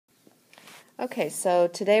Okay, so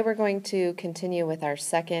today we're going to continue with our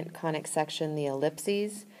second conic section, the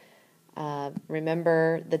ellipses.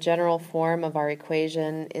 Remember, the general form of our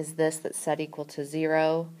equation is this that's set equal to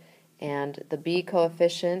 0, and the b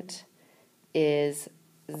coefficient is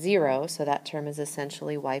 0, so that term is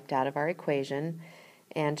essentially wiped out of our equation.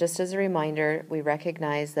 And just as a reminder, we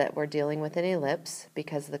recognize that we're dealing with an ellipse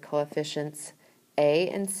because the coefficients a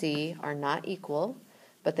and c are not equal,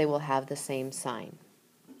 but they will have the same sign.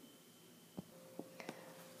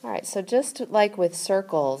 Alright, so just like with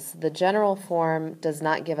circles, the general form does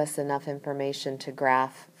not give us enough information to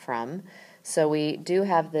graph from. So we do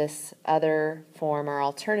have this other form or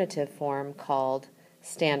alternative form called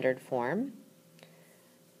standard form.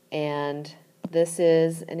 And this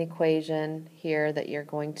is an equation here that you're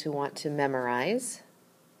going to want to memorize.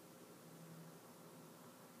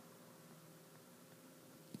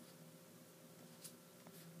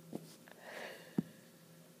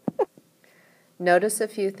 Notice a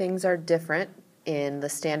few things are different in the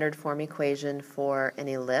standard form equation for an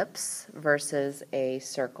ellipse versus a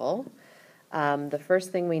circle. The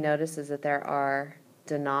first thing we notice is that there are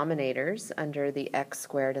denominators under the x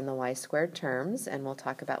squared and the y squared terms, and we'll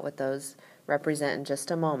talk about what those represent in just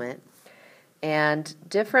a moment. And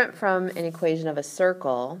different from an equation of a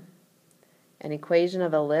circle, an equation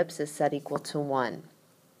of ellipse is set equal to 1.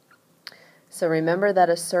 So remember that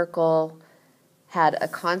a circle had a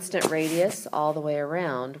constant radius all the way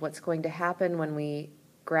around. What's going to happen when we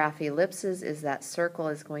graph ellipses is that circle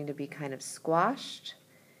is going to be kind of squashed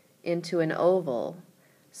into an oval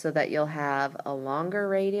so that you'll have a longer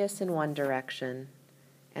radius in one direction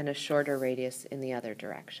and a shorter radius in the other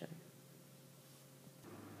direction.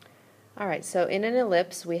 Alright, so in an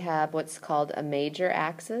ellipse we have what's called a major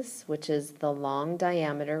axis, which is the long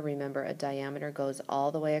diameter. Remember, a diameter goes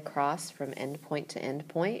all the way across from end point to end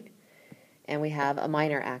point. And we have a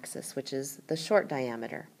minor axis, which is the short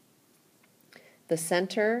diameter. The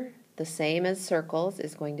center, the same as circles,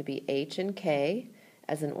 is going to be h and k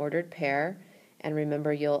as an ordered pair. And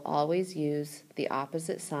remember, you'll always use the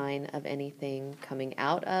opposite sign of anything coming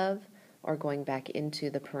out of or going back into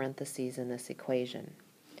the parentheses in this equation.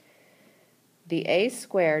 The a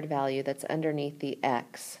squared value that's underneath the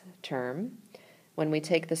x term, when we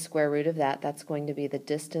take the square root of that, that's going to be the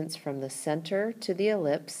distance from the center to the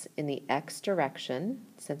ellipse in the x direction.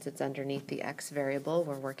 Since it's underneath the x variable,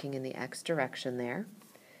 we're working in the x direction there.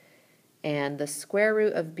 And the square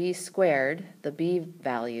root of b squared, the b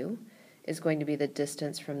value, is going to be the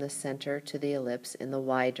distance from the center to the ellipse in the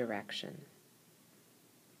y direction.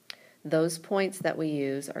 Those points that we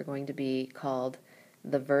use are going to be called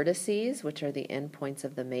the vertices, which are the endpoints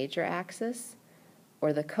of the major axis,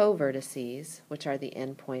 or the co-vertices, which are the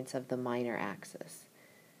endpoints of the minor axis.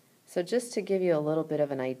 So just to give you a little bit of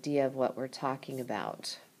an idea of what we're talking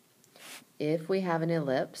about, if we have an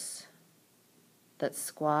ellipse that's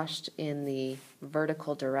squashed in the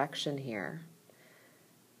vertical direction here,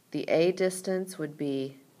 the a distance would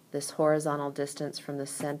be this horizontal distance from the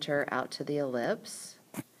center out to the ellipse,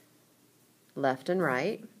 left and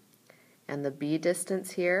right, and the b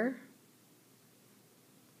distance here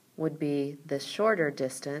would be the shorter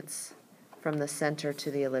distance from the center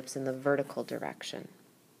to the ellipse in the vertical direction.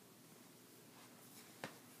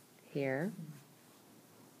 Here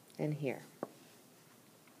and here.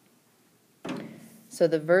 So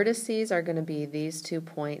the vertices are going to be these 2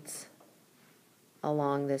 points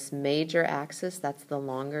along this major axis, that's the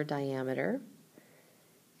longer diameter,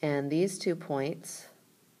 and these 2 points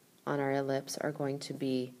on our ellipse are going to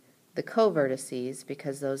be the co-vertices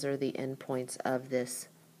because those are the endpoints of this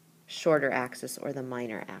shorter axis or the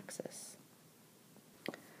minor axis.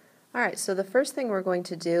 Alright, so the first thing we're going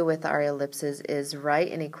to do with our ellipses is write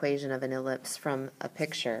an equation of an ellipse from a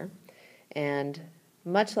picture. And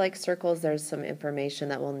much like circles, there's some information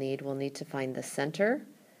that we'll need. We'll need to find the center,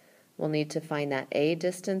 we'll need to find that a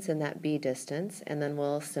distance and that b distance, and then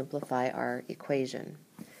we'll simplify our equation.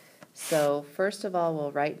 So first of all,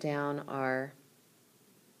 we'll write down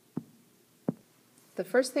the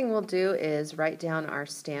first thing we'll do is write down our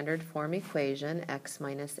standard form equation, x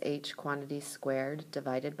minus h quantity squared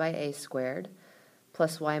divided by a squared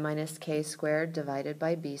plus y minus k squared divided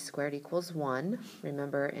by b squared equals 1.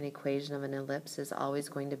 Remember, an equation of an ellipse is always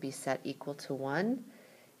going to be set equal to 1,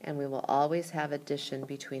 and we will always have addition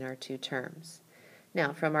between our two terms.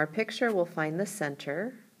 Now, from our picture, we'll find the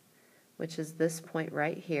center, which is this point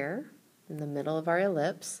right here in the middle of our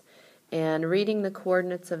ellipse. And reading the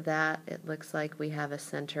coordinates of that, it looks like we have a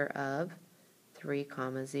center of 3,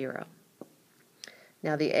 0.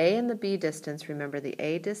 Now the a and the b distance, remember the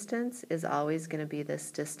a distance is always going to be this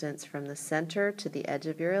distance from the center to the edge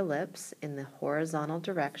of your ellipse in the horizontal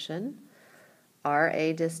direction. our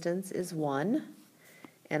A distance is 1,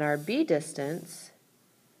 and our B distance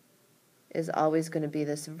is always going to be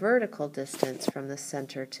this vertical distance from the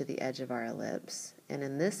center to the edge of our ellipse. And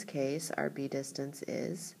in this case, our B distance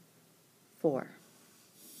is 4.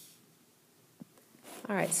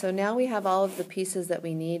 All right, so now we have all of the pieces that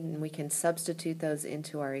we need, and we can substitute those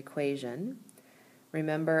into our equation.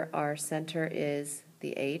 Remember, our center is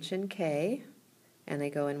the H and K, and they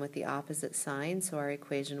go in with the opposite sign, so our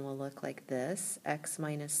equation will look like this: x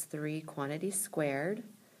minus 3 quantity squared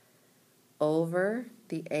over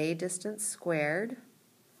the A distance squared,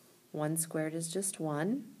 1 squared is just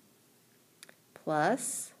 1,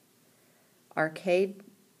 plus our K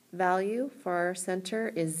value for our center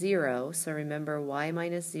is 0, so remember y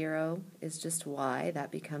minus 0 is just y,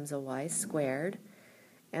 that becomes a y squared,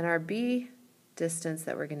 and our B distance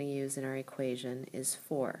that we're going to use in our equation is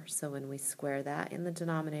 4, so when we square that in the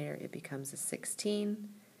denominator it becomes a 16,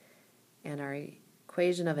 and our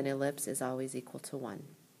equation of an ellipse is always equal to 1.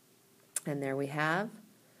 And there we have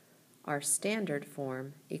our standard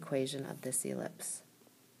form equation of this ellipse.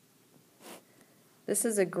 This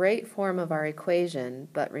is a great form of our equation,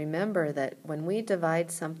 but remember that when we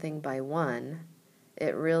divide something by 1,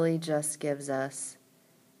 it really just gives us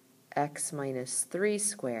x minus 3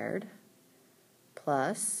 squared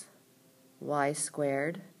plus y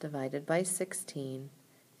squared divided by 16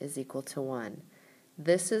 is equal to 1.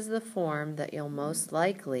 This is the form that you'll most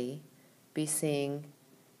likely be seeing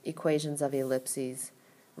equations of ellipses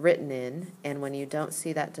written in, and when you don't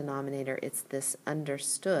see that denominator, it's this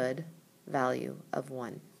understood value of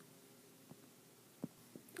 1.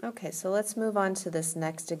 Okay, so let's move on to this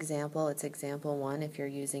next example. It's example 1 if you're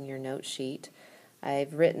using your note sheet.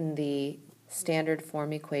 I've written the standard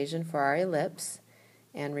form equation for our ellipse,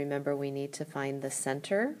 and remember we need to find the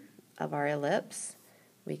center of our ellipse.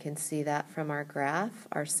 We can see that from our graph.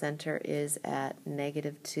 Our center is at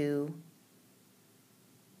 -2,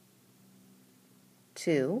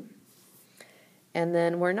 2. And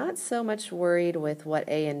then we're not so much worried with what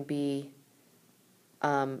A and B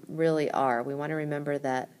really are. We want to remember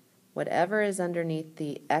that whatever is underneath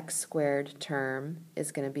the x squared term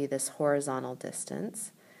is going to be this horizontal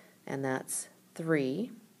distance, and that's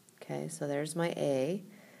 3. Okay, so there's my A.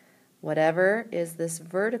 Whatever is this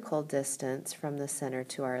vertical distance from the center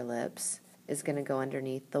to our ellipse is going to go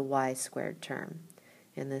underneath the y squared term.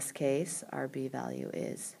 In this case, our B value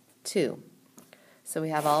is 2. So we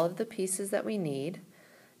have all of the pieces that we need.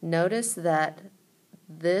 Notice that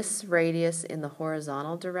this radius in the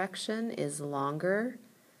horizontal direction is longer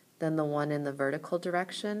than the one in the vertical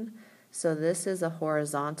direction, so this is a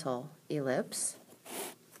horizontal ellipse.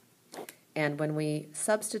 And when we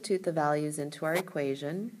substitute the values into our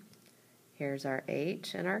equation, here's our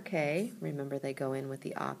H and our K. Remember, they go in with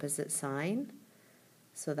the opposite sign,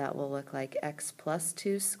 so that will look like x plus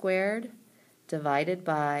 2 squared divided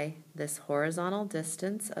by this horizontal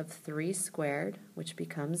distance of 3 squared, which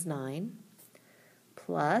becomes 9,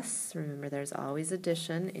 plus, remember there's always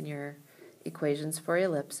addition in your equations for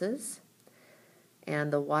ellipses,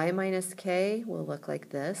 and the y minus k will look like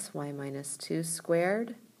this: y minus 2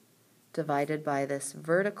 squared divided by this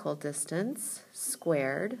vertical distance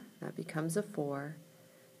squared, that becomes a 4,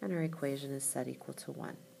 and our equation is set equal to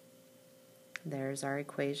 1. There's our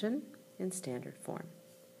equation in standard form.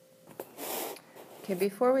 Okay,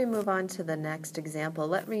 before we move on to the next example,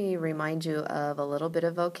 let me remind you of a little bit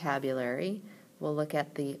of vocabulary. We'll look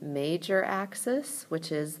at the major axis,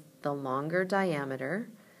 which is the longer diameter.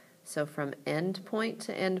 So from end point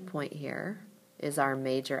to end point here is our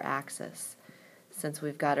major axis. Since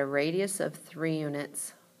we've got a radius of 3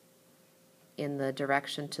 units in the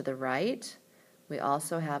direction to the right, we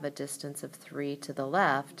also have a distance of 3 to the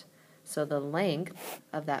left, so the length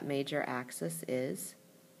of that major axis is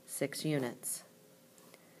 6 units.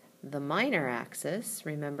 The minor axis,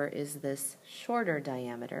 remember, is this shorter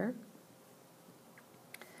diameter,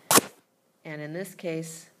 and in this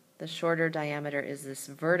case the shorter diameter is this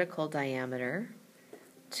vertical diameter,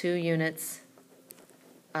 2 units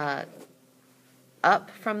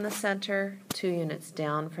up from the center, 2 units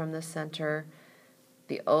down from the center.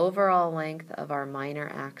 The overall length of our minor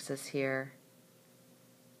axis here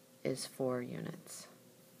is 4 units.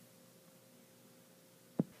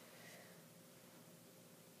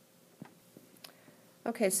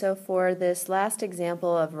 Okay, so for this last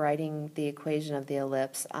example of writing the equation of the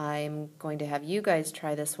ellipse, I'm going to have you guys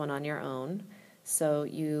try this one on your own. So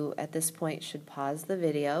you, at this point, should pause the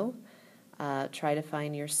video, try to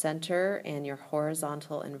find your center and your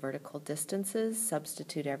horizontal and vertical distances,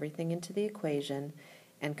 substitute everything into the equation,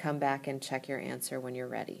 and come back and check your answer when you're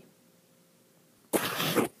ready.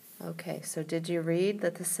 Okay, so did you read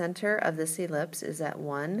that the center of this ellipse is at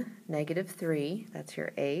 1, -3, that's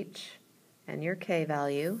your h, and your k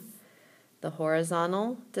value. The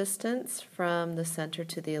horizontal distance from the center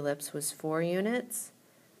to the ellipse was 4 units.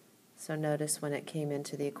 So notice when it came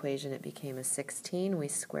into the equation it became a 16. We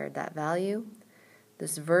squared that value.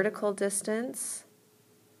 This vertical distance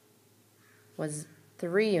was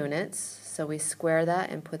 3 units, so we square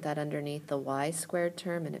that and put that underneath the y squared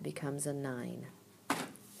term and it becomes a 9.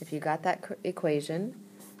 If you got that equation,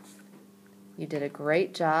 you did a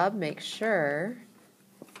great job. Make sure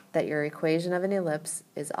that your equation of an ellipse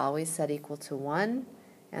is always set equal to 1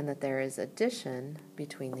 and that there is addition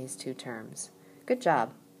between these two terms. Good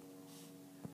job.